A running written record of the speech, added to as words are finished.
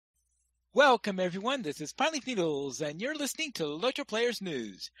Welcome everyone, this is Pine Leaf Needles, and you're listening to LOTRO Players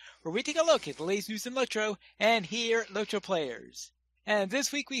News, where we take a look at the latest news in LOTRO and here at LOTRO Players. And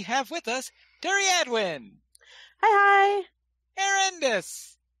this week we have with us Terry Adwin. Hi.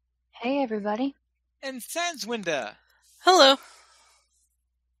 Arendis. Hey everybody. And Sanswinda. Hello.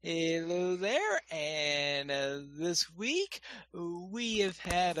 Hello there, and this week we have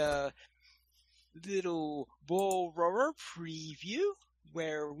had a little Bull Roar preview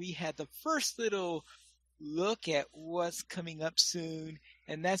where we had the first little look at what's coming up soon,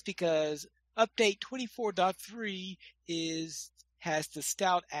 and that's because update 24.3 has the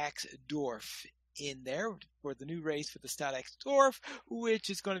Stout Axe Dwarf in there for the new race for the Stout Axe Dwarf, which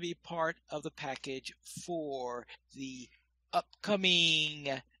is going to be part of the package for the upcoming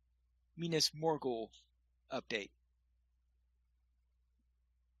Minas Morgul update.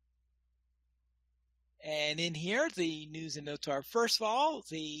 And in here, the news and notes are, first of all,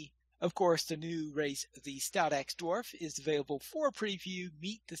 of course, the new race, the Stout Axe Dwarf, is available for preview.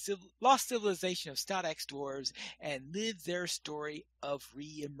 Meet the lost civilization of Stout Axe Dwarves and live their story of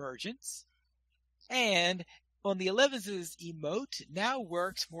re-emergence. And on the 11's emote now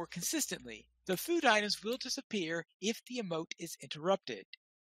works more consistently. The food items will disappear if the emote is interrupted.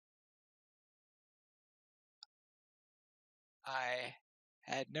 I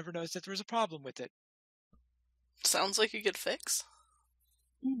had never noticed that there was a problem with it. Sounds like a good fix.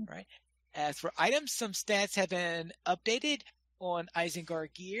 Right. As for items, some stats have been updated on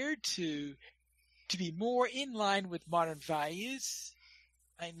Isengard gear to be more in line with modern values.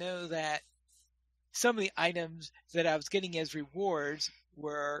 I know that some of the items that I was getting as rewards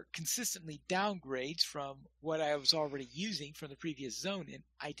were consistently downgrades from what I was already using from the previous zone, and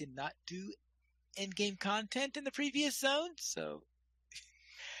I did not do endgame content in the previous zone, so...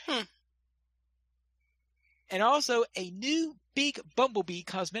 And also, a new big bumblebee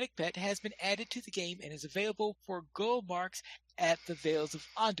cosmetic pet has been added to the game and is available for gold marks at the Vales of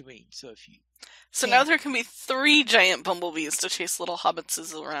Anduin. So now there can be 3 giant bumblebees to chase little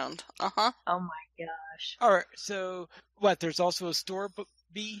hobbitses around. Uh-huh. Oh my gosh. Alright, so what, there's also a store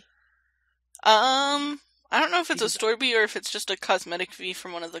bee? I don't know if it's a store bee or if it's just a cosmetic bee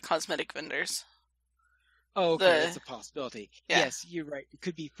from one of the cosmetic vendors. Oh, okay, that's a possibility. Yeah. Yes, you're right. It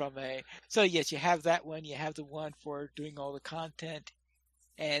could be from a... So, yes, you have that one. You have the one for doing all the content.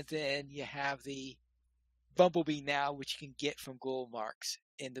 And then you have the Bumblebee now, which you can get from gold marks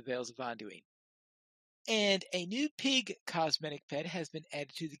in the Vales of Anduin. And a new pig cosmetic pet has been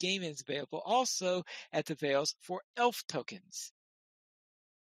added to the game and is available also at the Vales for elf tokens.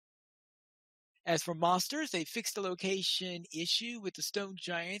 As for monsters, they fixed the location issue with the stone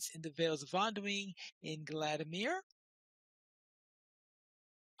giants in the Vales of Anduin in Gladimir.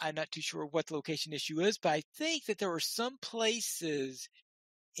 I'm not too sure what the location issue is, but I think that there were some places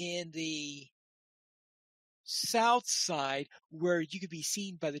in the south side where you could be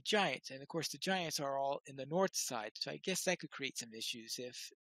seen by the giants. And of course, the giants are all in the north side. So I guess that could create some issues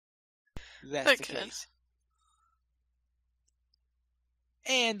if that's the case.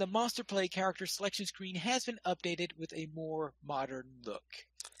 And the Monster Play character selection screen has been updated with a more modern look.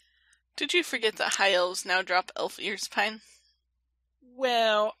 Did you forget that High Elves now drop elf ears, Pine?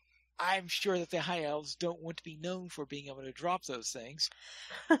 Well, I'm sure that the High Elves don't want to be known for being able to drop those things.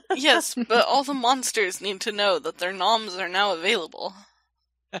 Yes, but all the monsters need to know that their noms are now available.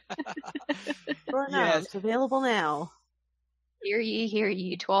 It's available now. Hear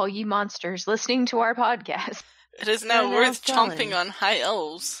ye, to all ye monsters listening to our podcast. It is now worth chomping on High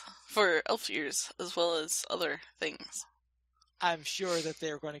Elves for elf ears, as well as other things. I'm sure that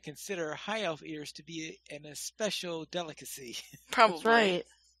they're going to consider High Elf ears to be a special delicacy. Probably. That's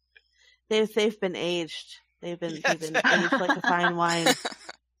right. They've been aged. They've been aged like a fine wine.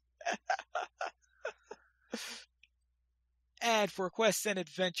 And for quests and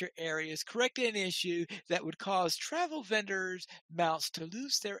adventure areas, corrected an issue that would cause travel vendors' mounts to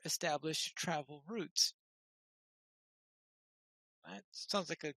lose their established travel routes. That sounds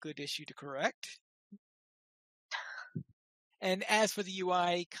like a good issue to correct. And as for the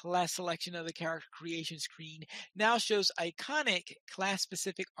UI, class selection of the character creation screen now shows iconic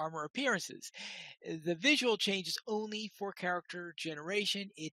class-specific armor appearances. The visual changes only for character generation.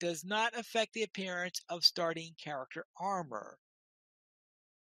 It does not affect the appearance of starting character armor.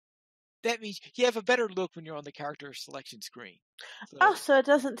 That means you have a better look when you're on the character selection screen. So it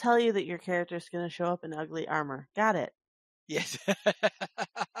doesn't tell you that your character's going to show up in ugly armor. Got it. Yes.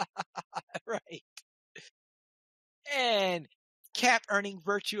 Right. And cap earning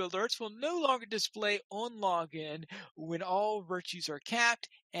virtue alerts will no longer display on login when all virtues are capped,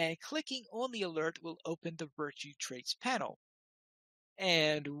 and clicking on the alert will open the virtue traits panel.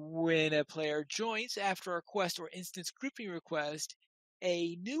 And when a player joins after a quest or instance grouping request,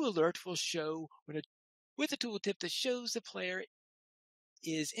 a new alert will show with a tooltip that shows the player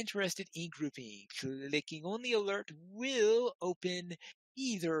is interested in grouping. Clicking on the alert will open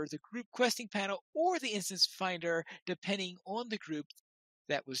either the group questing panel or the instance finder, depending on the group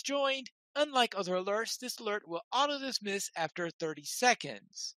that was joined. Unlike other alerts, this alert will auto-dismiss after 30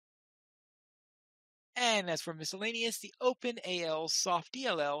 seconds. And as for miscellaneous, the OpenAL Soft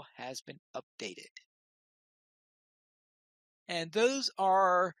DLL has been updated. And those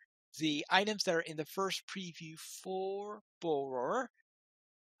are the items that are in the first preview for Bullroarer.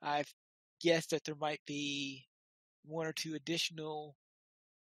 I've guessed that there might be one or two additional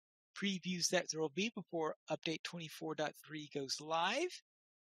previews that there will be before update 24.3 goes live.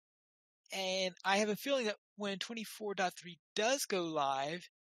 And I have a feeling that when 24.3 does go live,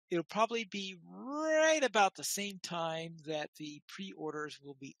 it'll probably be right about the same time that the pre-orders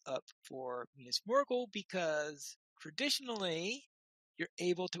will be up for Minas Morgul, because traditionally you're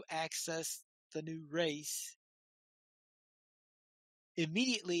able to access the new race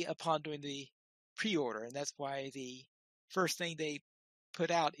immediately upon doing the pre-order, and that's why the first thing they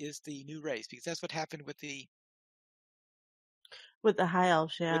put out is the new race, because that's what happened with the High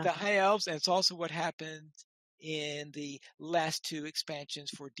Elves, yeah. with the High Elves, and it's also what happened in the last two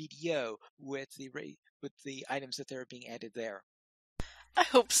expansions for DDO with the items that are being added there. I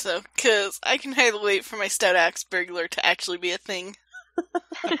hope so, because I can hardly wait for my Stout Axe Burglar to actually be a thing.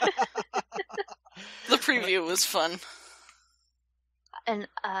 The preview was fun. And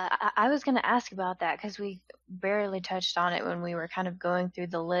I was going to ask about that because we barely touched on it when we were kind of going through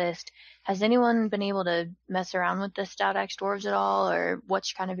the list. Has anyone been able to mess around with the Stout Axe Dwarves at all, or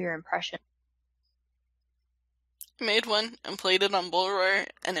what's kind of your impression? Made one and played it on Bullroar,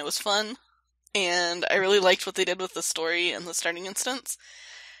 and it was fun. And I really liked what they did with the story and the starting instance.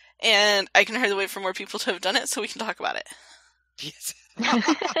 And I can hardly wait for more people to have done it so we can talk about it. Yes.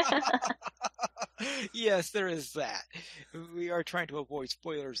 Yes, there is that. We are trying to avoid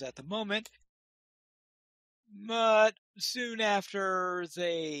spoilers at the moment. But soon after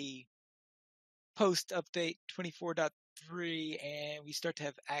they post update 24.3 and we start to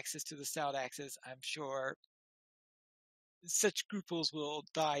have access to the Stout Axes, I'm sure such scruples will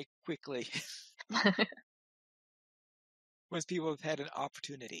die quickly once people have had an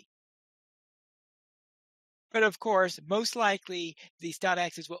opportunity. But of course, most likely, the Stout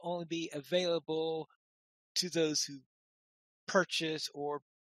Axes will only be available to those who purchase or,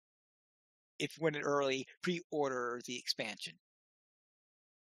 if win it early, pre-order the expansion.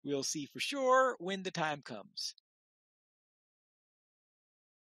 We'll see for sure when the time comes.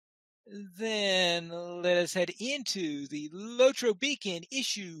 Then let us head into the LOTRO Beacon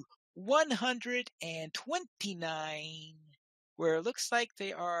issue 129, where it looks like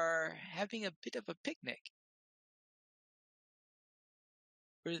they are having a bit of a picnic.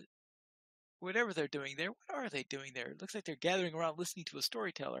 Whatever they're doing there, what are they doing there? It looks like they're gathering around listening to a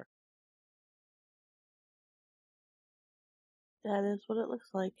storyteller. That is what it looks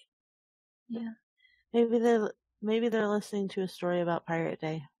like. Yeah. Maybe they're listening to a story about Pirate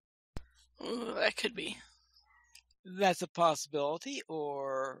Day. Ooh, that could be. That's a possibility,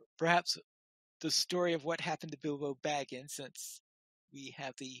 or perhaps the story of what happened to Bilbo Baggins, since we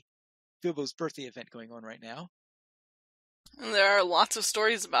have the Bilbo's birthday event going on right now. And there are lots of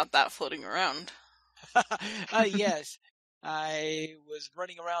stories about that floating around. Yes. I was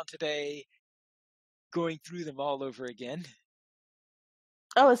running around today going through them all over again.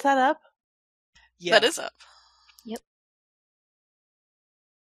 Oh, is that up? Yeah. That is up. Yep.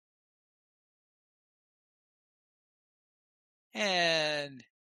 And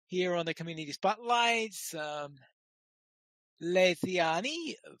here on the community spotlights,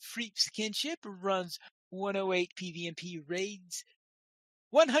 Leithiani, Freep's Kinship, runs 108 PvP raids.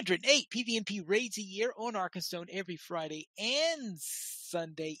 108 PvP raids a year on Arkenstone every Friday and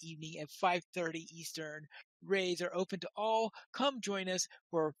Sunday evening at 5:30 Eastern. Raids are open to all. Come join us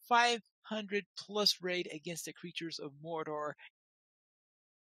for a 500 plus raid against the creatures of Mordor.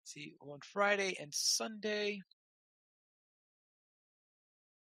 See, on Friday and Sunday.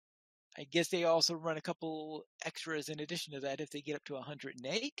 I guess they also run a couple extras in addition to that if they get up to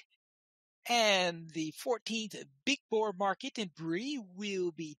 108. And the 14th Big Boar Market in Bree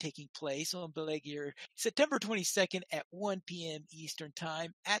will be taking place on Belegier September 22nd at 1 p.m. Eastern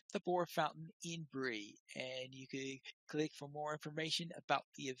Time at the Boar Fountain in Bree. And you can click for more information about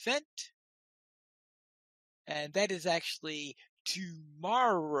the event. And that is actually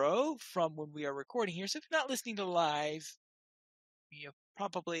tomorrow from when we are recording here. So if you're not listening to live, you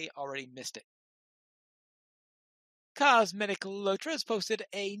probably already missed it. Cosmetic LOTRO has posted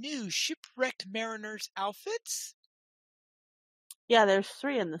a new Shipwrecked Mariners outfits. Yeah, there's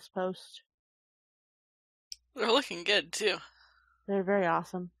 3 in this post. They're looking good, too. They're very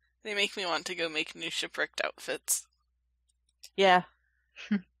awesome. They make me want to go make new shipwrecked outfits. Yeah.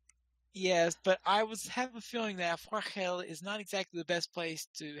 Yes, but I have a feeling that Frachel is not exactly the best place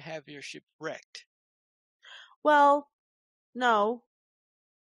to have your ship wrecked. Well, no.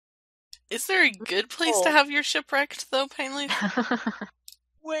 Is there a good place to have your ship wrecked, though, Pineleaf?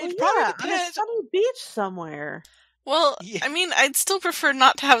 Well, Well, it probably yeah, on a depends. sunny beach somewhere. Well, Yeah. I mean, I'd still prefer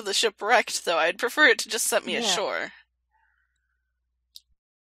not to have the ship wrecked, though. I'd prefer it to just set me ashore.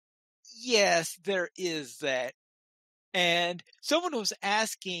 Yes, there is that. And someone was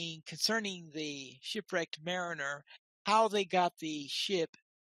asking concerning the shipwrecked mariner how they got the ship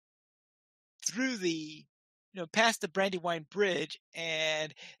through past the Brandywine Bridge,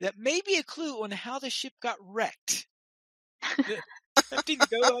 and that may be a clue on how the ship got wrecked. Attempting to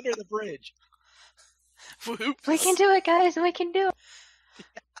go under the bridge. Whoops. We can do it, guys. We can do it.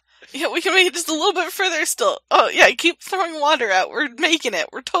 Yeah, we can make it just a little bit further still. Oh, yeah, keep throwing water out. We're making it.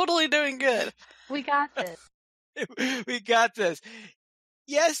 We're totally doing good. We got this. We got this.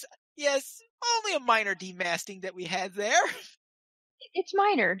 Yes, only a minor demasting that we had there. It's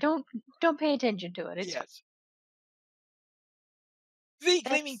minor. Don't pay attention to it. It's yes. The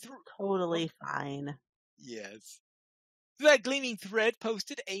That's gleaming totally fine. Yes. That Gleaming Thread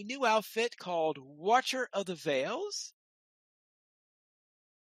posted a new outfit called Watcher of the Veils.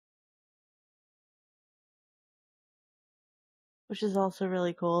 Which is also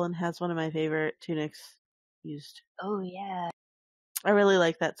really cool and has one of my favorite tunics used. Oh, yeah. I really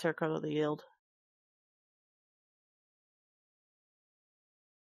like that Circle of the Yield.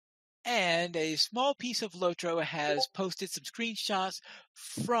 And a small piece of LOTRO has posted some screenshots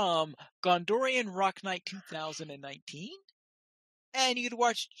from Gondorian Rock Night 2019. And you can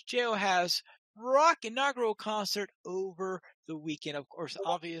watch Jailhouse Rock inaugural concert over the weekend. Of course,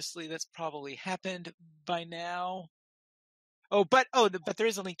 obviously, that's probably happened by now. But there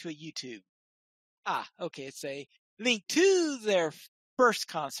is a link to a YouTube. Okay, it's a link to their first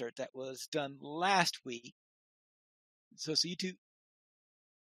concert that was done last week. So YouTube.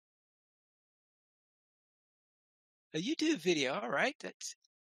 A YouTube video, all right.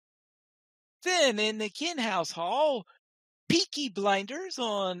 Then in the Kin House Hall, Peaky Blinders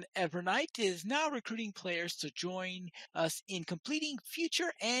on Evernight is now recruiting players to join us in completing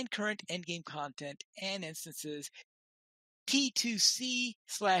future and current endgame content and instances T2C/T3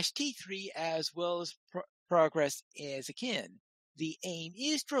 as well as progress as a kin. The aim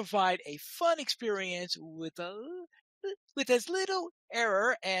is to provide a fun experience with as little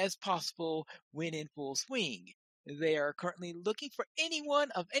error as possible when in full swing. They are currently looking for anyone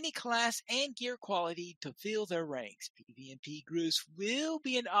of any class and gear quality to fill their ranks. PvP groups will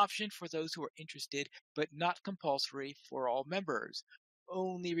be an option for those who are interested, but not compulsory for all members.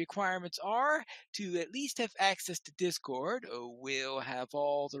 Only requirements are to at least have access to Discord, will have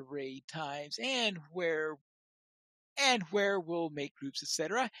all the raid times and where we'll make groups,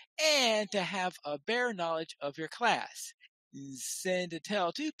 etc., and to have a bare knowledge of your class. Send a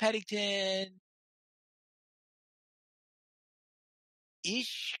tell to Paddington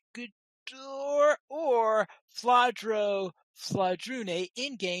Ishkador or Fladrune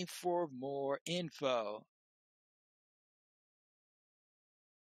in-game for more info.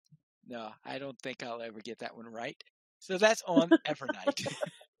 No, I don't think I'll ever get that one right. So that's on Evernight.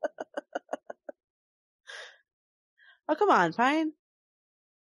 Oh, come on, Pine.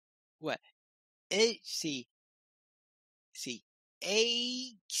 What? See,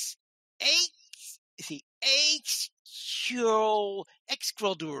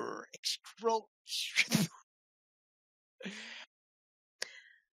 Excraldur.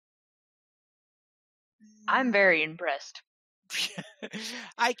 I'm very impressed.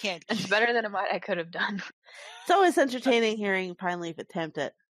 I can't. It's better than what I could have done. It's always entertaining hearing Pineleaf attempt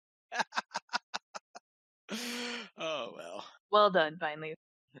it. Oh, well. Well done, finally.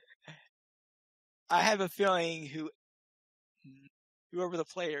 I have a feeling whoever the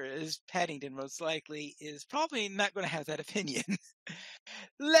player is, Paddington most likely, is probably not going to have that opinion.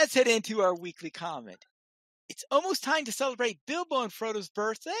 Let's head into our weekly comment. It's almost time to celebrate Bilbo and Frodo's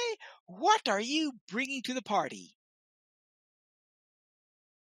birthday. What are you bringing to the party?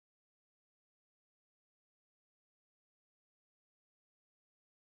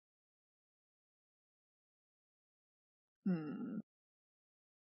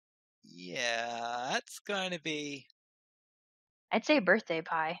 Yeah, that's going to be... I'd say birthday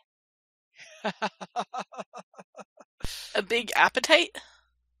pie. A big appetite?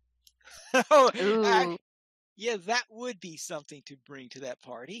 Oh, Ooh. Yeah, that would be something to bring to that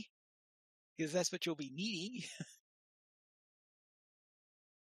party, because that's what you'll be needing.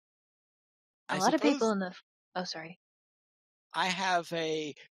 A I lot of people suppose in the. Oh, sorry. I have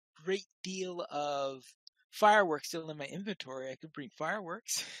a great deal of fireworks still in my inventory. I could bring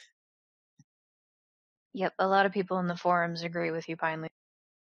fireworks. Yep, a lot of people in the forums agree with you, Pinely.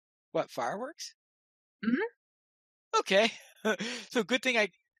 What, fireworks? Mhm. Okay. So good thing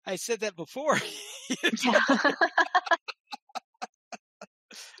I said that before. Yeah.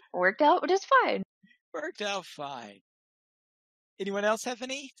 Worked out just fine. Worked out fine. Anyone else have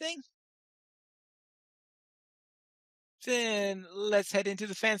anything? Then let's head into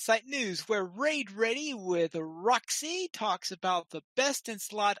the fan site news, where Raid Ready with Roxy talks about the best in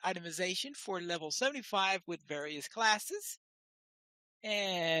slot itemization for level 75 with various classes.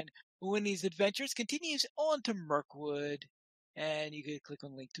 And Winnie's Adventures continues on to Mirkwood. And you could click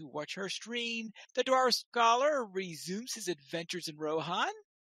on the link to watch her stream. The Dwarf Scholar resumes his adventures in Rohan.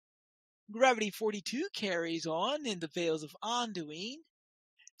 Gravity 42 carries on in the Vales of Anduin.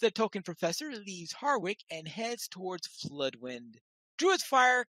 The Tolkien Professor leaves Harwick and heads towards Floodwind. Druid's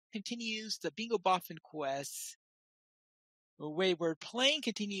Fire continues the Bingo Boffin quests. Wayward Plane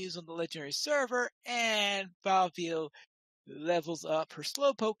continues on the Legendary server, and Valville levels up her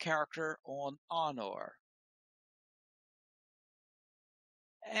Slowpoke character on Honor.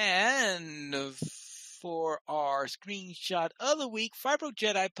 And for our screenshot of the week, Fibro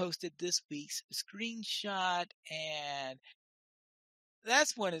Jedi posted this week's screenshot, and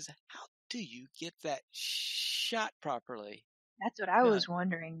that's one is, how do you get that shot properly? That's what I was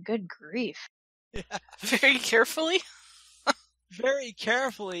wondering. Good grief. Very carefully. Very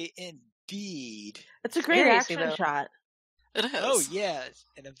carefully indeed. It's a great Seriously, action though. shot. It is. Oh, yes.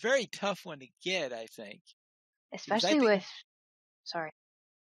 And a very tough one to get, I think. Especially with. Sorry.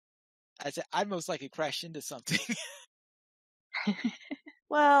 I'd most likely crash into something.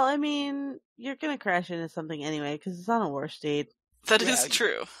 Well, I mean, you're gonna crash into something anyway because it's on a war state. That Yeah, is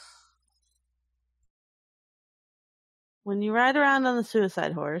true. When you ride around on the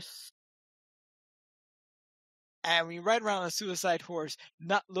suicide horse, And we ride around on a suicide horse,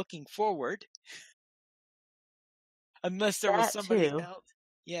 not looking forward. Unless there was That somebody too. else.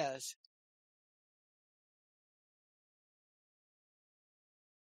 Yes.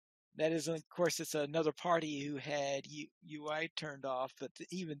 That is, of course, it's another party who had UI turned off, but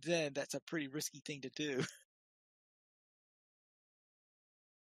even then, that's a pretty risky thing to do.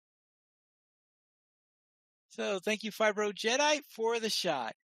 So thank you, Fibro Jedi, for the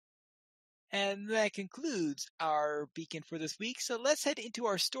shot. And that concludes our beacon for this week. So let's head into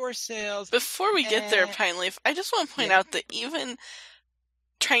our store sales. Before we get there, Pine Leaf, I just want to point out that even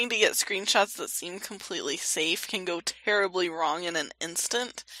trying to get screenshots that seem completely safe can go terribly wrong in an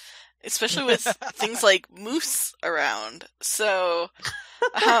instant, especially with things like moose around. So,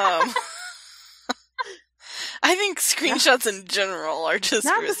 I think screenshots in general are just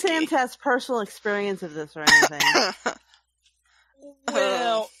not risky. the Samtest personal experience of this or anything.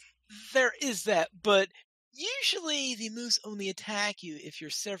 Well, there is that, but usually the moose only attack you if you're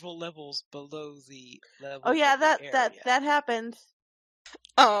several levels below the level. Oh yeah, of the that happened.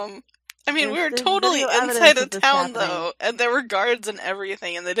 I mean, we were There's totally video evidence inside of of this town, happening. though, and there were guards and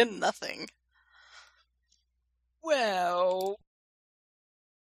everything, and they did nothing. Well,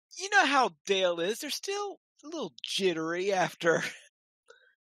 you know how Dale is. They're still a little jittery after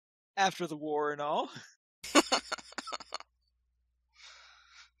the war and all.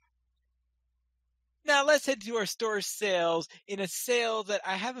 Now let's head to our store sales in a sale that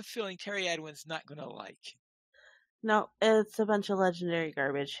I have a feeling Terry Edwin's not going to like. No, it's a bunch of legendary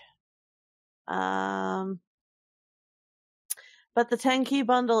garbage. But the 10 key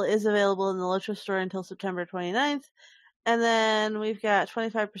bundle is available in the LOTRO store until September 29th. And then we've got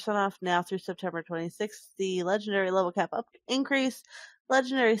 25% off now through September 26th. The legendary level cap increase,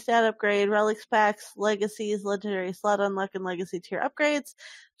 legendary stat upgrade, relics packs, legacies, legendary slot unlock and legacy tier upgrades,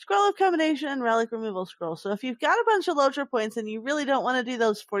 scroll of combination, and relic removal scroll. So if you've got a bunch of LOTRO points and you really don't want to do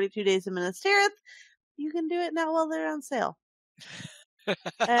those 42 days of Minas Tirith, you can do it now while they're on sale.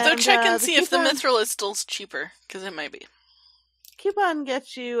 So check and see if the coupon- mithril is still cheaper, because it might be. Coupon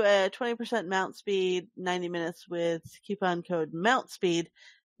gets you a 20% mount speed, 90 minutes with coupon code mount speed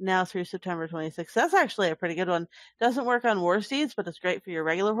now through September 26th. That's actually a pretty good one. Doesn't work on war steeds, but it's great for your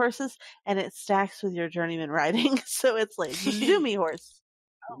regular horses, and it stacks with your journeyman riding. So it's like zoomy horse.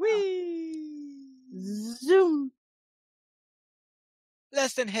 Whee! Zoom.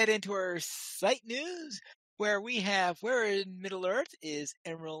 Let's then head into our site news, where we have Where in Middle Earth is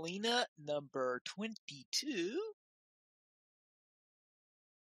Emeralina number 22.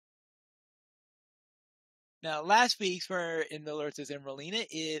 Now, last week's for in Middle Earth is in Rolina.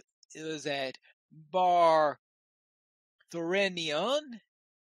 It was at Bar Thorenion.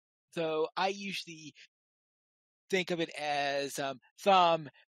 So I usually think of it as Thumb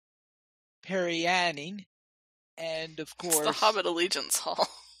Perianing. And of course, it's the Hobbit Allegiance Hall.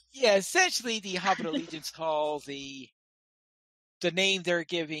 Yeah, essentially the Hobbit Allegiance Hall, the name they're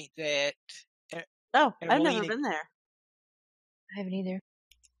giving that. Oh, I've never been there. I haven't either.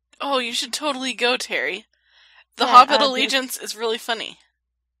 Oh, you should totally go, Terry. The Hobbit Allegiance is really funny.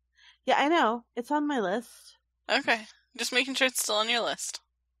 Yeah, I know. It's on my list. Okay. Just making sure it's still on your list.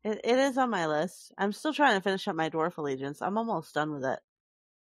 It is on my list. I'm still trying to finish up my Dwarf Allegiance. I'm almost done with it.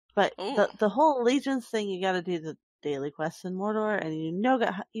 But the whole Allegiance thing, you gotta do the daily quests in Mordor, and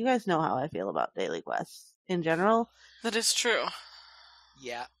you guys know how I feel about daily quests in general. That is true.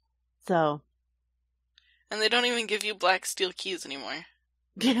 Yeah. So. And they don't even give you black steel keys anymore.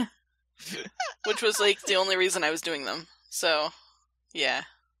 Yeah. Which was like the only reason I was doing them. So, yeah.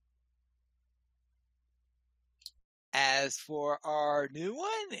 As for our new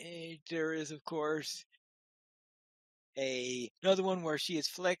one, there is, of course, another one where she is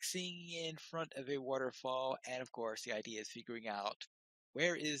flexing in front of a waterfall. And, of course, the idea is figuring out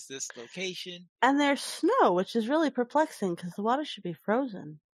where is this location. And there's snow, which is really perplexing because the water should be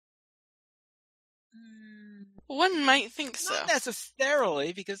frozen. One might think so. Not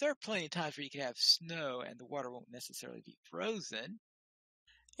necessarily, because there are plenty of times where you can have snow and the water won't necessarily be frozen.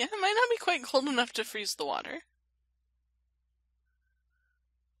 Yeah, it might not be quite cold enough to freeze the water.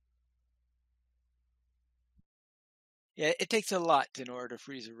 Yeah, it takes a lot in order to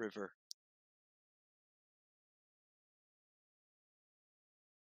freeze a river.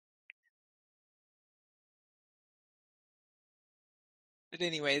 But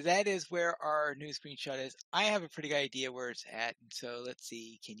anyway, that is where our new screenshot is. I have a pretty good idea where it's at, and so let's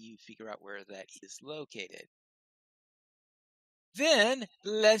see, can you figure out where that is located? Then,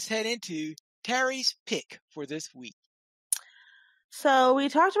 let's head into Terry's pick for this week. So, we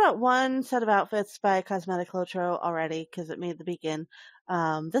talked about one set of outfits by Cosmetic LOTRO already, because it made the beacon.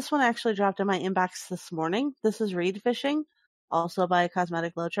 This one actually dropped in my inbox this morning. This is Reed Fishing, also by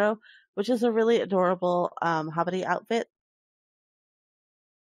Cosmetic LOTRO, which is a really adorable hobbity outfit,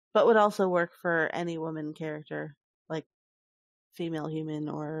 but would also work for any woman character, like female human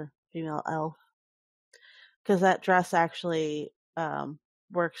or female elf. Because that dress actually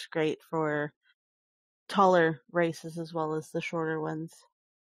works great for taller races as well as the shorter ones.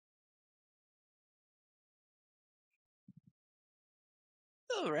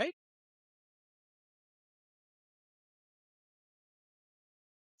 All right.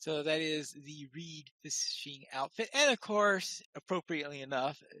 So that is the Reed fishing outfit. And of course, appropriately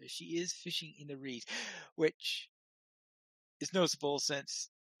enough, she is fishing in the reeds, which is noticeable since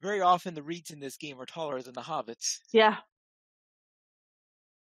very often the reeds in this game are taller than the hobbits. Yeah.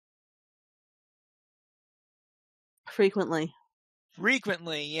 Frequently,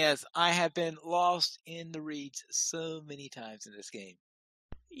 yes. I have been lost in the reeds so many times in this game.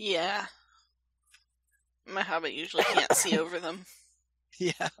 Yeah. My hobbit usually can't see over them.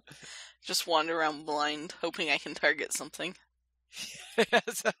 Yeah. Just wander around blind, hoping I can target something.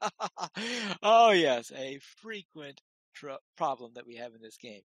 Yes. Oh, yes. A frequent problem that we have in this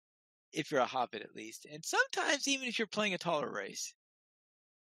game. If you're a hobbit, at least. And sometimes even if you're playing a taller race.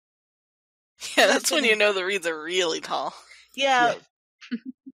 Yeah, that's when you know the reeds are really tall. Yeah.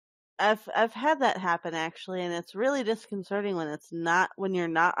 I've had that happen actually, and it's really disconcerting when you're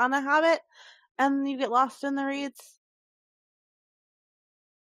not on a hobbit and you get lost in the reeds.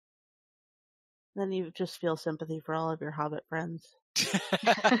 Then you just feel sympathy for all of your hobbit friends.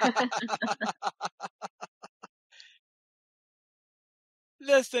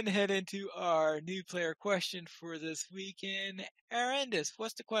 Let's then head into our new player question for this weekend. Arendis,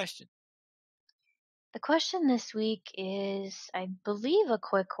 what's the question? The question this week is, I believe, a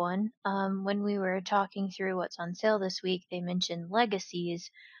quick one. When we were talking through what's on sale this week, they mentioned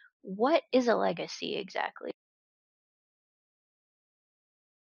legacies. What is a legacy exactly?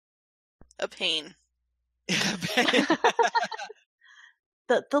 A pain. The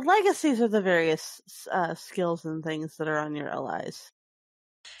legacies are the various skills and things that are on your allies.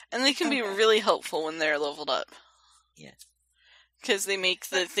 And they can be really helpful when they're leveled up. Yes. Because they make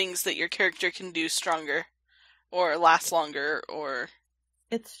the things that your character can do stronger, or last longer, or...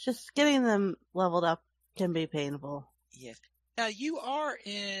 It's just getting them leveled up can be painful. Yes. Now, you are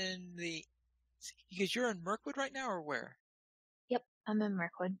because you're in Mirkwood right now, or where? Yep, I'm in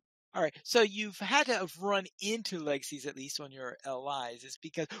Mirkwood. All right, so you've had to have run into legacies at least on your LIs. It's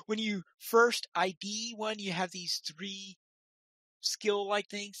because when you first ID one, you have these 3 skill-like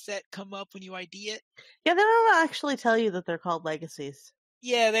things that come up when you ID it. Yeah, they don't actually tell you that they're called legacies.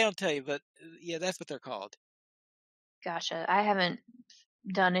 Yeah, they don't tell you, but yeah, that's what they're called. Gotcha. I haven't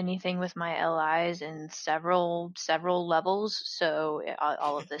done anything with my LIs in several levels, so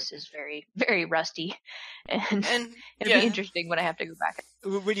all of this is very, very rusty, and it'll be interesting when I have to go back.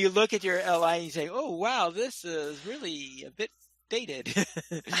 When you look at your LI, you say, "Oh wow, this is really a bit dated."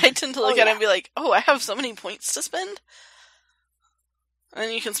 I tend to look at it and be like, "Oh, I have so many points to spend," and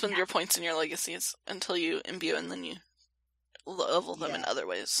then you can spend your points in your legacies until you imbue, and then you level them in other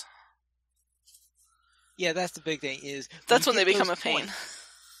ways. Yeah, that's the big thing. Is that's when they become a pain.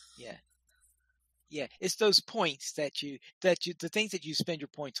 Yeah, it's those points the things that you spend your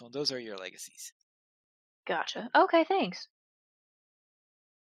points on. Those are your legacies. Gotcha. Okay, thanks.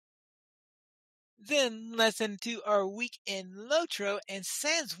 Then let's into our week in LOTRO and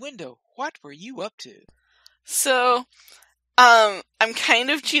Sans Window. What were you up to? So, I'm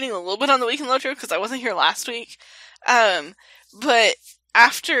kind of cheating a little bit on the week in LOTRO because I wasn't here last week. But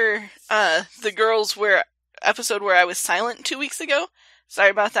after the girls were episode where I was silent 2 weeks ago, sorry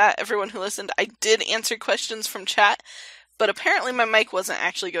about that, everyone who listened, I did answer questions from chat, but apparently my mic wasn't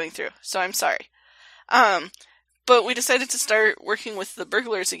actually going through, so I'm sorry. But we decided to start working with the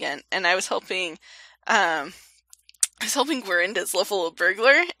burglars again, and I was helping Guerinda's level of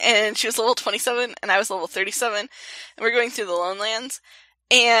burglar, and she was level 27, and I was level 37, and we're going through the Lone Lands,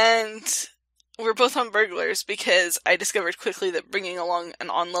 and we're both on burglars because I discovered quickly that bringing along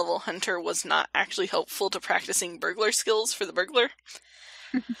an on-level hunter was not actually helpful to practicing burglar skills for the burglar.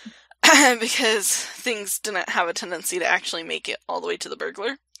 Because things didn't have a tendency to actually make it all the way to the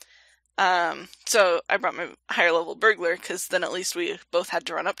burglar. So I brought my higher level burglar because then at least we both had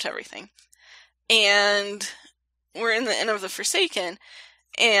to run up to everything. And we're in the Inn of the Forsaken,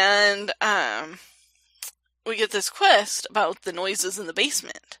 and we get this quest about the noises in the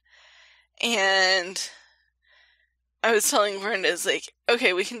basement. And I was telling Verinda, like,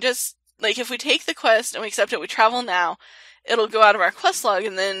 okay, we can just, like, if we take the quest and we accept it, we travel now, it'll go out of our quest log,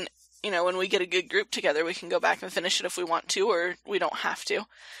 and then, you know, when we get a good group together, we can go back and finish it if we want to, or we don't have to.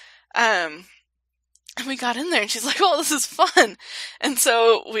 And we got in there, and she's like, oh, this is fun! And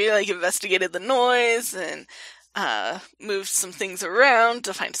so we, like, investigated the noise, and moved some things around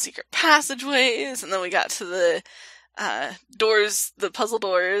to find secret passageways, and then we got to the doors, the puzzle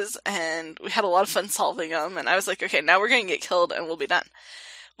doors, and we had a lot of fun solving them, and I was like, okay, now we're gonna get killed and we'll be done.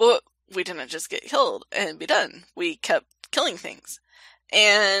 Well, we didn't just get killed and be done. We kept killing things.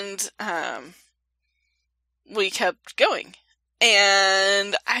 And, we kept going.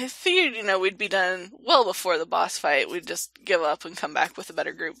 And I figured, you know, we'd be done well before the boss fight. We'd just give up and come back with a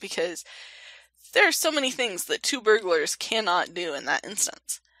better group, because there are so many things that two burglars cannot do in that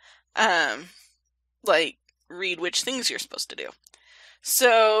instance. Like, read which things you're supposed to do.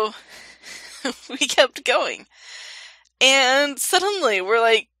 So, we kept going. And suddenly, we're,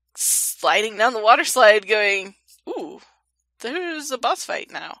 like, sliding down the water slide going, ooh, there's a boss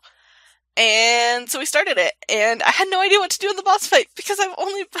fight now. And so we started it, and I had no idea what to do in the boss fight, because I've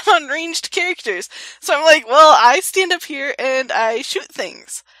only been on ranged characters. So I'm like, well, I stand up here and I shoot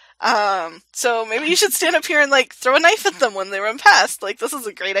things. So maybe you should stand up here and, like, throw a knife at them when they run past. Like, this is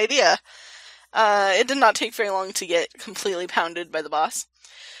a great idea. It did not take very long to get completely pounded by the boss.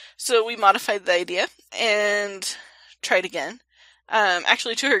 So we modified the idea and tried again.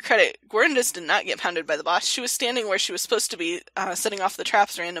 Actually, to her credit, Gwendis did not get pounded by the boss. She was standing where she was supposed to be, setting off the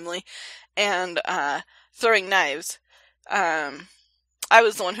traps randomly and throwing knives. I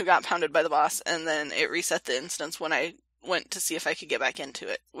was the one who got pounded by the boss, and then it reset the instance when I went to see if I could get back into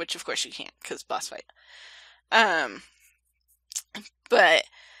it, which of course you can't, because boss fight.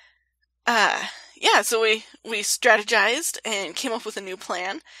 Yeah, so we strategized and came up with a new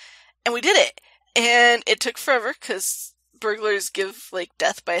plan, and we did it. And it took forever, because burglars give, like,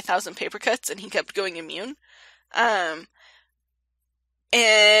 death by 1,000 paper cuts, and he kept going immune. But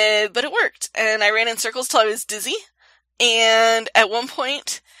it worked, and I ran in circles till I was dizzy, and at one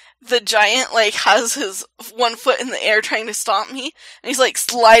point, the giant, like, has his one foot in the air trying to stomp me, and he's, like,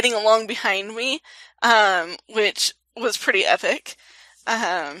 sliding along behind me, which was pretty epic.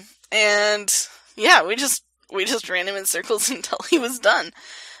 And yeah, we just ran him in circles until he was done.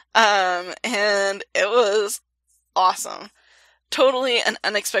 And it was awesome. Totally an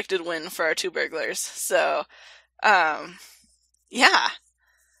unexpected win for our two burglars. So, yeah.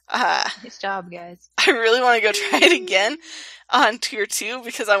 Nice job, guys. I really want to go try it again on tier 2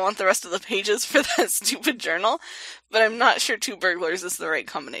 because I want the rest of the pages for that stupid journal, but I'm not sure two burglars is the right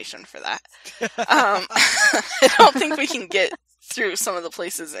combination for that. I don't think we can get through some of the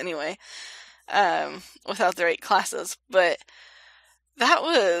places anyway, without the right classes, but that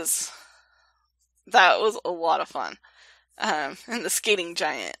was a lot of fun. And the skating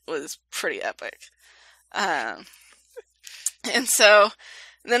giant was pretty epic. And so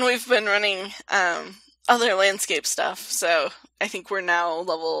then we've been running other landscape stuff. So I think we're now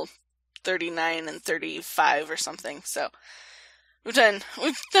level 39 and 35 or something. So we've done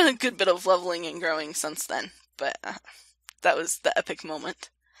a good bit of leveling and growing since then. But that was the epic moment.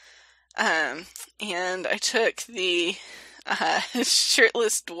 And I took the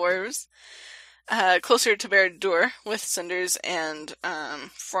shirtless dwarves closer to Barad-dûr with Cinders and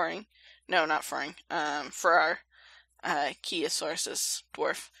Froring. No, not Froring. Farrar, Keosaurus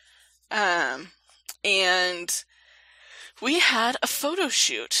dwarf. And we had a photo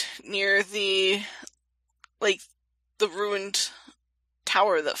shoot near the ruined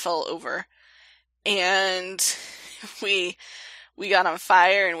tower that fell over. And we got on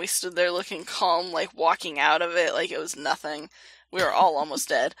fire and we stood there looking calm, like walking out of it like it was nothing. We were all almost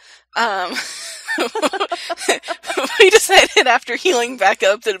dead. We decided after healing back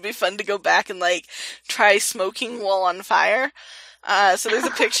up that it'd be fun to go back and like try smoking while on fire. So there's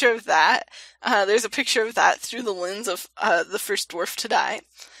a picture of that. There's a picture of that through the lens of the first dwarf to die,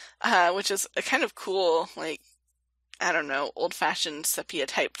 which is a kind of cool, like, I don't know, old-fashioned sepia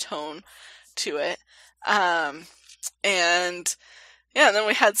type tone to it. And yeah, then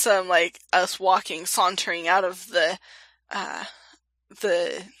we had some like us sauntering out of the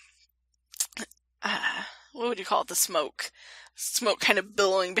what would you call it? The smoke kind of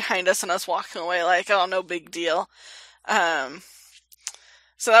billowing behind us and us walking away like, oh, no big deal.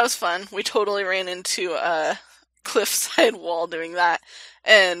 So that was fun. We totally ran into a cliffside wall doing that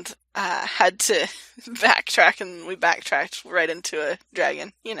and had to backtrack, and we backtracked right into a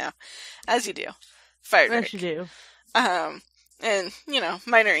dragon, as you do. Fire Yes, you do. And,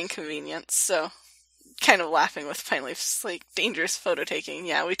 minor inconvenience, so kind of laughing with Pineleaf's, like, dangerous photo taking.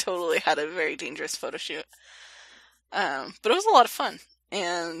 Yeah, we totally had a very dangerous photo shoot. But it was a lot of fun,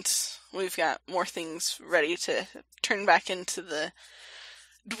 and we've got more things ready to turn back into the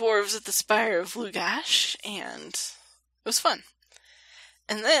dwarves at the Spire of Lugash, and it was fun.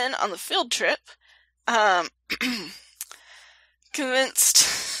 And then, on the field trip, convinced...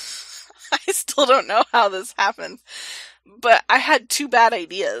 I still don't know how this happened, but I had two bad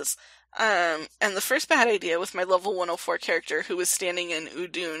ideas. And the first bad idea with my level 104 character who was standing in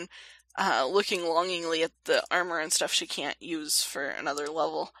Udun, looking longingly at the armor and stuff she can't use for another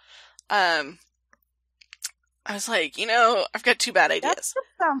level. I was like, I've got two bad ideas.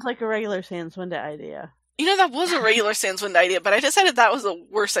 That sounds like a regular Sanswinda idea. That was a regular Sanswinda idea, but I decided that was the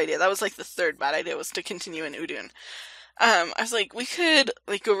worst idea. That was like the third bad idea, was to continue in Udun. I was like, we could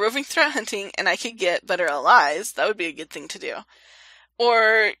go roving threat hunting and I could get better allies. That would be a good thing to do.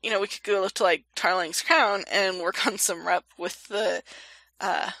 Or, we could go to Tarling's Crown and work on some rep with the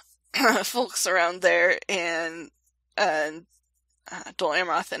folks around there and Dol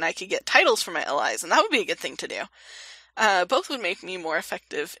Amroth, and I could get titles for my allies, and that would be a good thing to do. Both would make me more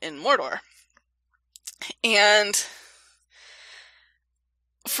effective in Mordor. And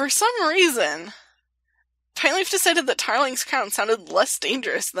for some reason, Pineleaf decided that Tarling's Crown sounded less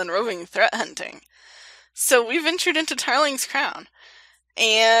dangerous than roving threat hunting. So we ventured into Tarling's Crown,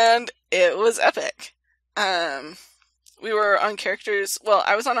 and it was epic. We were on characters, well,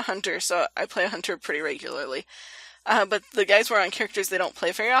 I was on a hunter, so I play a hunter pretty regularly. But the guys were on characters they don't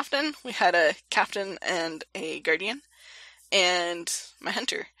play very often. We had a captain and a guardian, and my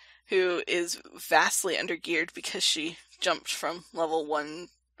hunter, who is vastly undergeared because she jumped from level 1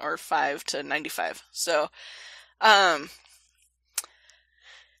 or 5 to 95. So,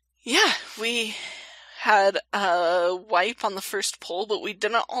 yeah, we had a wipe on the first pull, but we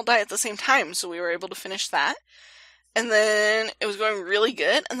didn't all die at the same time, so we were able to finish that. And then it was going really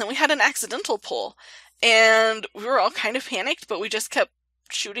good, and then we had an accidental pull, and we were all kind of panicked, but we just kept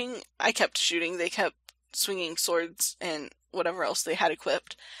shooting. I kept shooting, they kept swinging swords and whatever else they had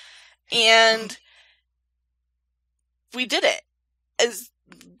equipped. And we did it, as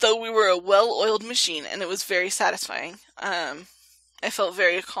though we were a well-oiled machine, and it was very satisfying. I felt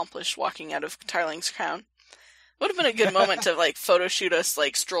very accomplished walking out of Tarling's Crown. Would have been a good moment to photo shoot us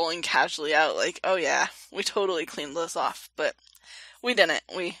strolling casually out, oh yeah, we totally cleaned this off, but we didn't.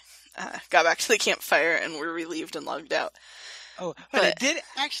 We got back to the campfire and were relieved and logged out. Oh, but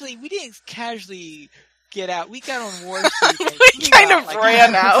we didn't casually get out. We got on War Street. We kind of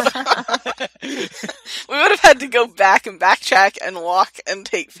ran out. We would have had to go back and backtrack and walk and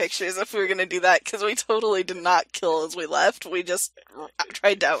take pictures if we were going to do that, because we totally did not kill as we left. We just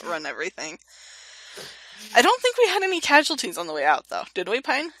tried to outrun everything. I don't think we had any casualties on the way out, though. Did we,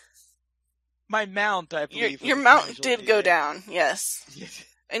 Pine? My mount, I believe, Your was a mount did casualty go there. down, yes.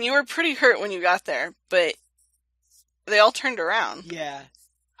 And you were pretty hurt when you got there, but they all turned around. Yeah.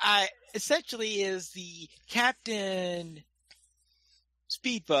 I essentially is the Captain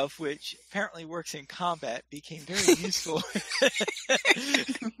Speed buff, which apparently works in combat, became very useful.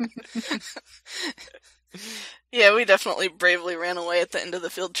 Yeah, we definitely bravely ran away at the end of the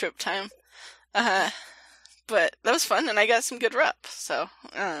field trip time. But that was fun, and I got some good rep, so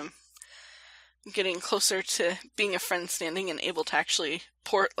getting closer to being a friend standing and able to actually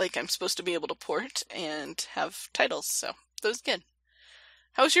port like I'm supposed to be able to port and have titles, so that was good.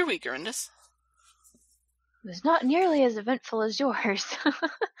 How was your week, Arindis? It was not nearly as eventful as yours.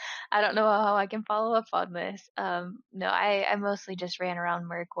 I don't know how I can follow up on this. No, I mostly just ran around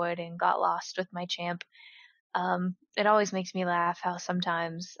Mirkwood and got lost with my champ. It always makes me laugh how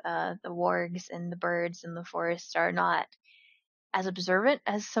sometimes the wargs and the birds in the forest are not as observant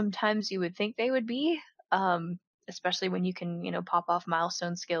as sometimes you would think they would be. Especially when you can, pop off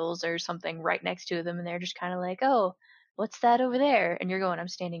milestone skills or something right next to them, and they're just kind of like, "Oh, what's that over there?" And you're going, "I'm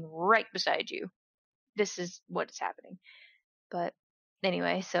standing right beside you. This is what is happening." But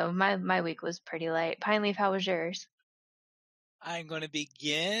anyway, so my week was pretty light. Pineleaf, how was yours? I'm going to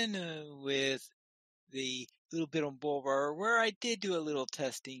begin with the little bit on Bulvar, where I did do a little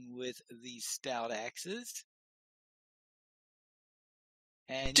testing with these stout axes.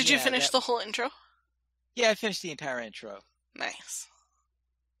 And Did you finish the whole intro? Yeah, I finished the entire intro. Nice.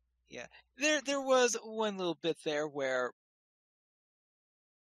 Yeah, there was one little bit there where,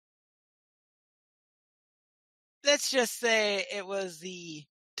 let's just say, it was the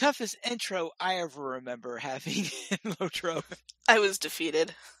toughest intro I ever remember having in LOTRO. I was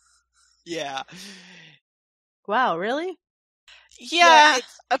defeated. Yeah. Wow, really? Yeah,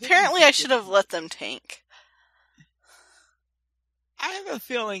 apparently I should have let them tank. I have a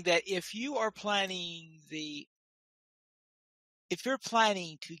feeling that if you're planning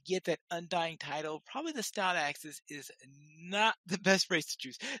to get that Undying title, probably the Stout Axis is not the best race to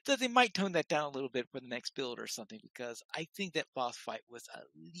choose. So they might tone that down a little bit for the next build or something, because I think that boss fight was a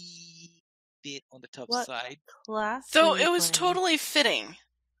little bit on the tough side. Class? So it was totally fitting.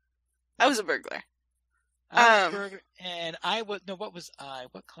 I was a burglar. I was a burglar, and I was, no, what was I?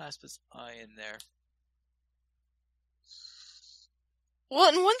 What class was I in there? Well,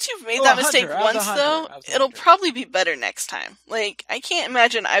 and once you've made that mistake once, though, it'll probably be better next time. Like, I can't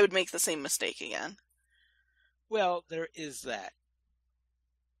imagine I would make the same mistake again. Well, there is that.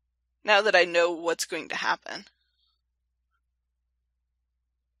 Now that I know what's going to happen.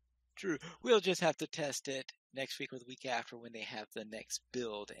 True. We'll just have to test it next week or the week after when they have the next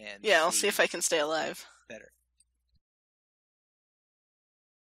build. And yeah, I'll see if I can stay alive. Better.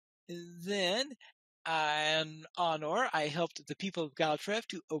 Then, on Honor, I helped the people of Galtrev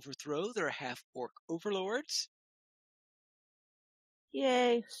to overthrow their half-orc overlords.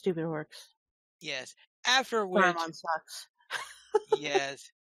 Yay, stupid orcs. Yes. After which... Paramon sucks.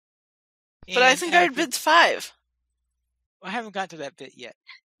 Yes. But I think our bid's 5. I haven't got to that bit yet.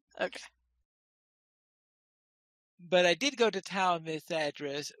 Okay. But I did go to town with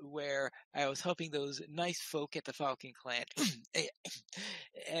address where I was helping those nice folk at the Falcon Clan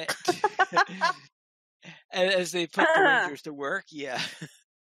as they put the Rangers to work. Yeah.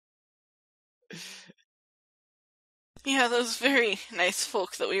 Yeah, those very nice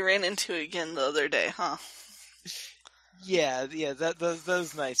folk that we ran into again the other day, huh? Yeah,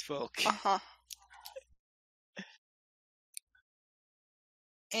 those nice folk. Uh-huh.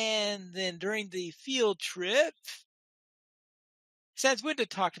 And then during the field trip, Sanswinda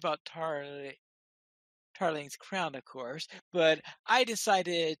talked about Tarling's crown, of course, but I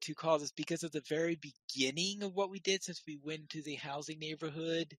decided to call this because of the very beginning of what we did, since we went to the housing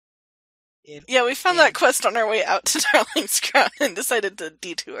neighborhood. Yeah, we found that quest on our way out to Tarling's crown and decided to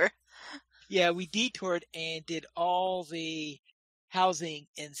detour. Yeah, we detoured and did all the housing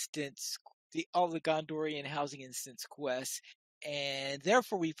instance, all the Gondorian housing instance quests, and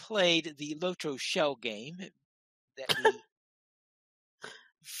therefore we played the LOTRO shell game that we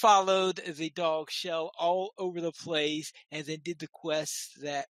followed the dog shell all over the place, and then did the quests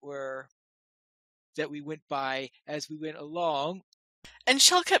that we went by as we went along. And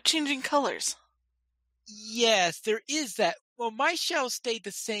shell kept changing colors. Yes, there is that. Well, my shell stayed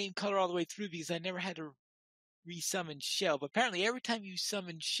the same color all the way through because I never had to resummon shell. But apparently every time you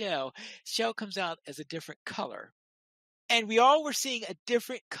summon shell comes out as a different color. And we all were seeing a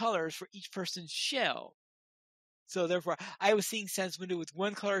different colors for each person's shell. So therefore, I was seeing Sanswinda with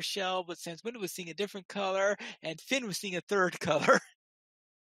one color shell, but Sanswinda was seeing a different color, and Finn was seeing a third color.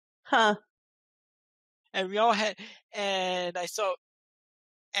 Huh. And we all had, and I saw,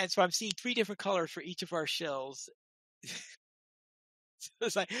 And so I'm seeing 3 different colors for each of our shells. So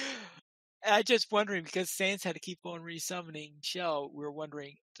it's like, I just wondering, because Sans had to keep on resummoning Shell, we're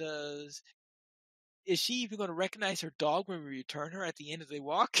wondering, is she even going to recognize her dog when we return her at the end of the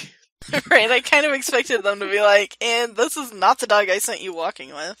walk? Right, I kind of expected them to be like, and this is not the dog I sent you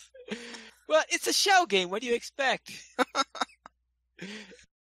walking with. Well, it's a Shell game. What do you expect?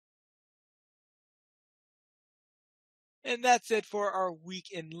 And that's it for our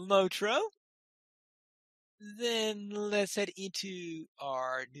week in LOTRO. Then let's head into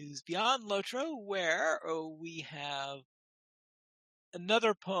our news beyond LOTRO, where we have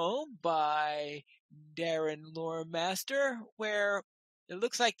another poem by Darren Loremaster, where it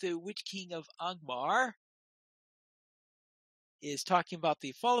looks like the Witch King of Angmar is talking about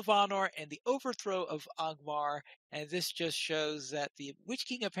the fall of Anor and the overthrow of Angmar, and this just shows that the Witch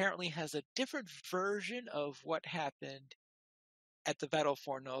King apparently has a different version of what happened at the Battle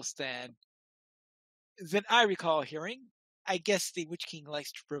for Nostan than I recall hearing. I guess the Witch King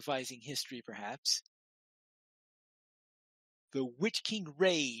likes revising history, perhaps. The Witch King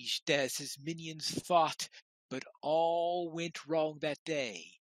raged as his minions fought, but all went wrong that day.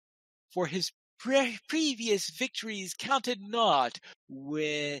 For his previous victories counted not,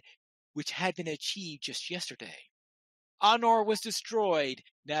 which had been achieved just yesterday. Anor was destroyed,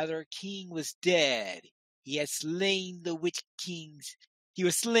 now their king was dead. He had slain the Witch King's. He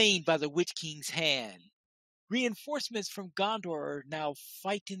was slain by the Witch King's hand. Reinforcements from Gondor now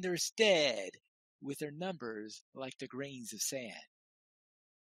fight in their stead, with their numbers like the grains of sand.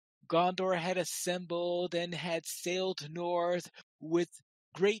 Gondor had assembled and had sailed north with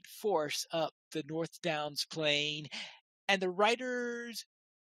great force up the North Downs plain, and the riders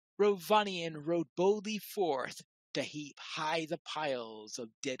Rovanian rode boldly forth to heap high the piles of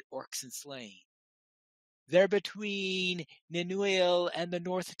dead orcs and slain. There between Ninuel and the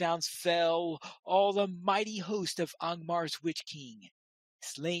North Downs fell all the mighty host of Angmar's Witch King,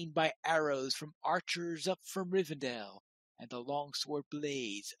 slain by arrows from archers up from Rivendell, and the longsword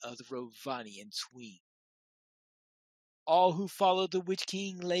blades of the Rovanian swing. All who followed the Witch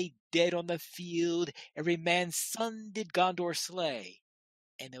King lay dead on the field, every man's son did Gondor slay,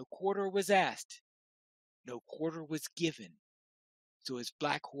 and no quarter was asked, no quarter was given, so his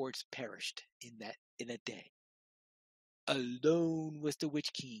black hordes perished in a day. Alone was the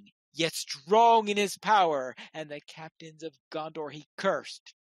Witch King, yet strong in his power, and the captains of Gondor he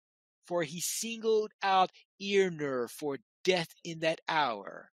cursed, for he singled out Irnur for death in that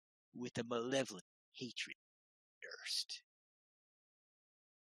hour, with a malevolent hatred nursed.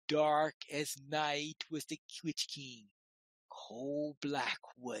 Dark as night was the Witch King, coal black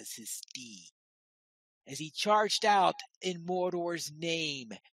was his steed, as he charged out in Mordor's name,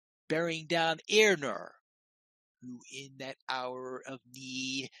 bearing down Irnur, who in that hour of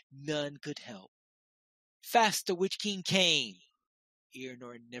need none could help. Fast the Witch King came.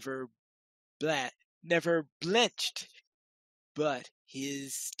 Irnur never blenched, but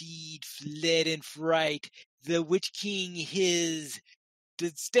his steed fled in fright. The Witch King, his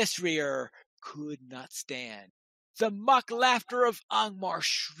destrier, could not stand. The mock laughter of Angmar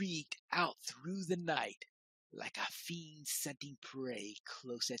shrieked out through the night, like a fiend scenting prey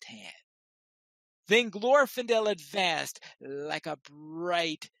close at hand. Then Glorfindel advanced like a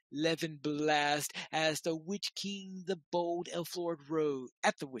bright levin blast as the Witch King the bold Elflord rode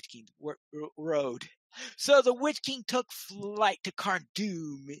at the Witch King rode. So the Witch King took flight to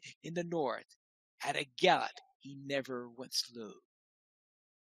Cardoom in the north. At a gallop he never went slow.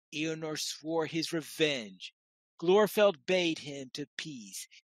 Eonor swore his revenge. Glorfeld bade him to peace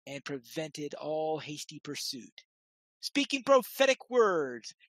and prevented all hasty pursuit, speaking prophetic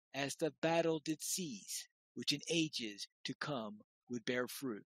words as the battle did cease, which in ages to come would bear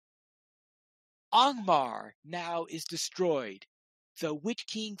fruit. Angmar now is destroyed. The Witch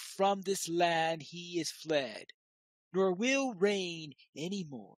King from this land he is fled, nor will reign any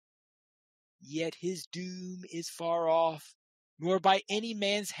more. Yet his doom is far off, nor by any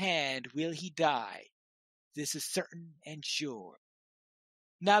man's hand will he die. This is certain and sure.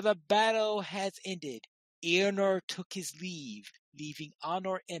 Now the battle has ended. Eonor took his leave, leaving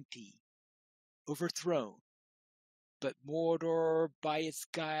Anor empty, overthrown. But Mordor by its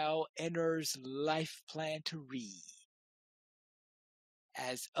guile enters life plan to read,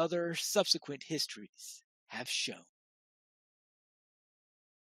 as other subsequent histories have shown.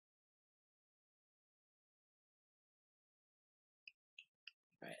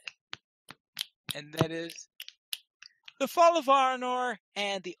 Right. And that is the fall of Arnor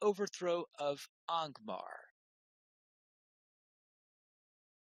and the overthrow of Angmar.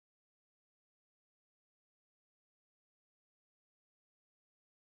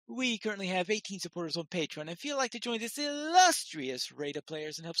 We currently have 18 supporters on Patreon, and if you'd like to join this illustrious rate of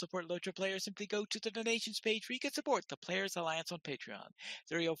players and help support LOTRO players, simply go to the donations page where you can support the Players Alliance on Patreon.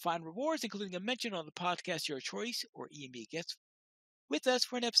 There you'll find rewards, including a mention on the podcast Your Choice, or EME Gets with us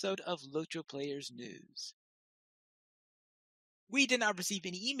for an episode of LOTRO Players News. We did not receive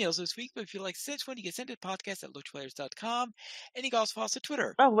any emails this week, but if you'd like to send one, you can send it to podcast@lotrplayers.com, and you can also follow us on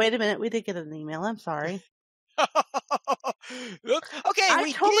Twitter. Oh, wait a minute. We did get an email. I'm sorry. Oops. Okay,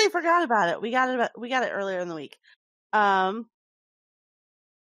 I totally forgot about it. We got it earlier in the week.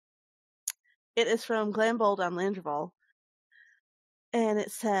 It is from Glenn Bold on Landreval. And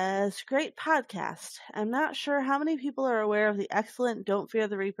it says, great podcast. I'm not sure how many people are aware of the excellent Don't Fear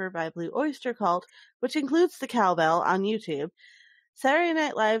the Reaper by Blue Oyster Cult, which includes the cowbell on YouTube. Saturday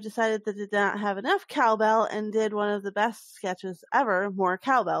Night Live decided that they did not have enough cowbell and did one of the best sketches ever, More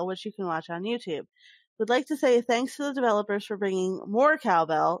Cowbell, which you can watch on YouTube. Would like to say thanks to the developers for bringing More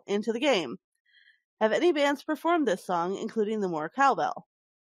Cowbell into the game. Have any bands performed this song, including the More Cowbell?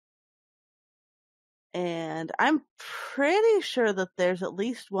 And I'm pretty sure that there's at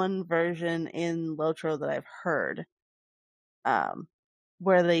least one version in LOTRO that I've heard,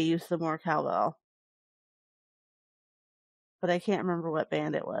 where they use the More Cowbell. But I can't remember what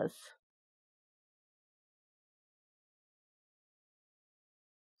band it was.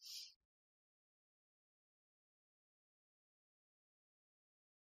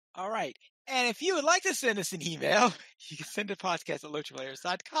 All right. And if you would like to send us an email, you can send it to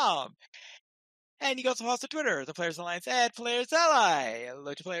podcast@lotrplayers.com. And you can also follow us on Twitter, the Players Alliance @PlayersAlly,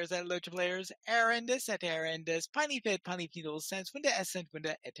 LOTRO Players @LOTROPlayers, Arendis @Arendis, PinyPit, PinyPeedles, Sanswinda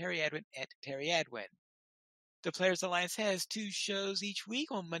 @Sanswinda, @TerryAdwin @TerryAdwin. The Players Alliance has 2 shows each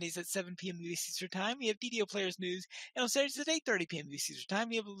week. On Mondays at 7 p.m. U.S. Eastern Time, we have DDO Players News. And on Saturdays at 8:30 p.m. U.S. Eastern Time,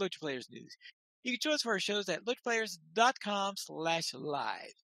 we have LOTRO Players News. You can join us for our shows at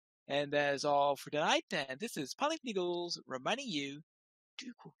LOTROPlayers.com/live. And that is all for tonight. And this is PinyPeedles reminding you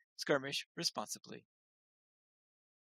to skirmish responsibly.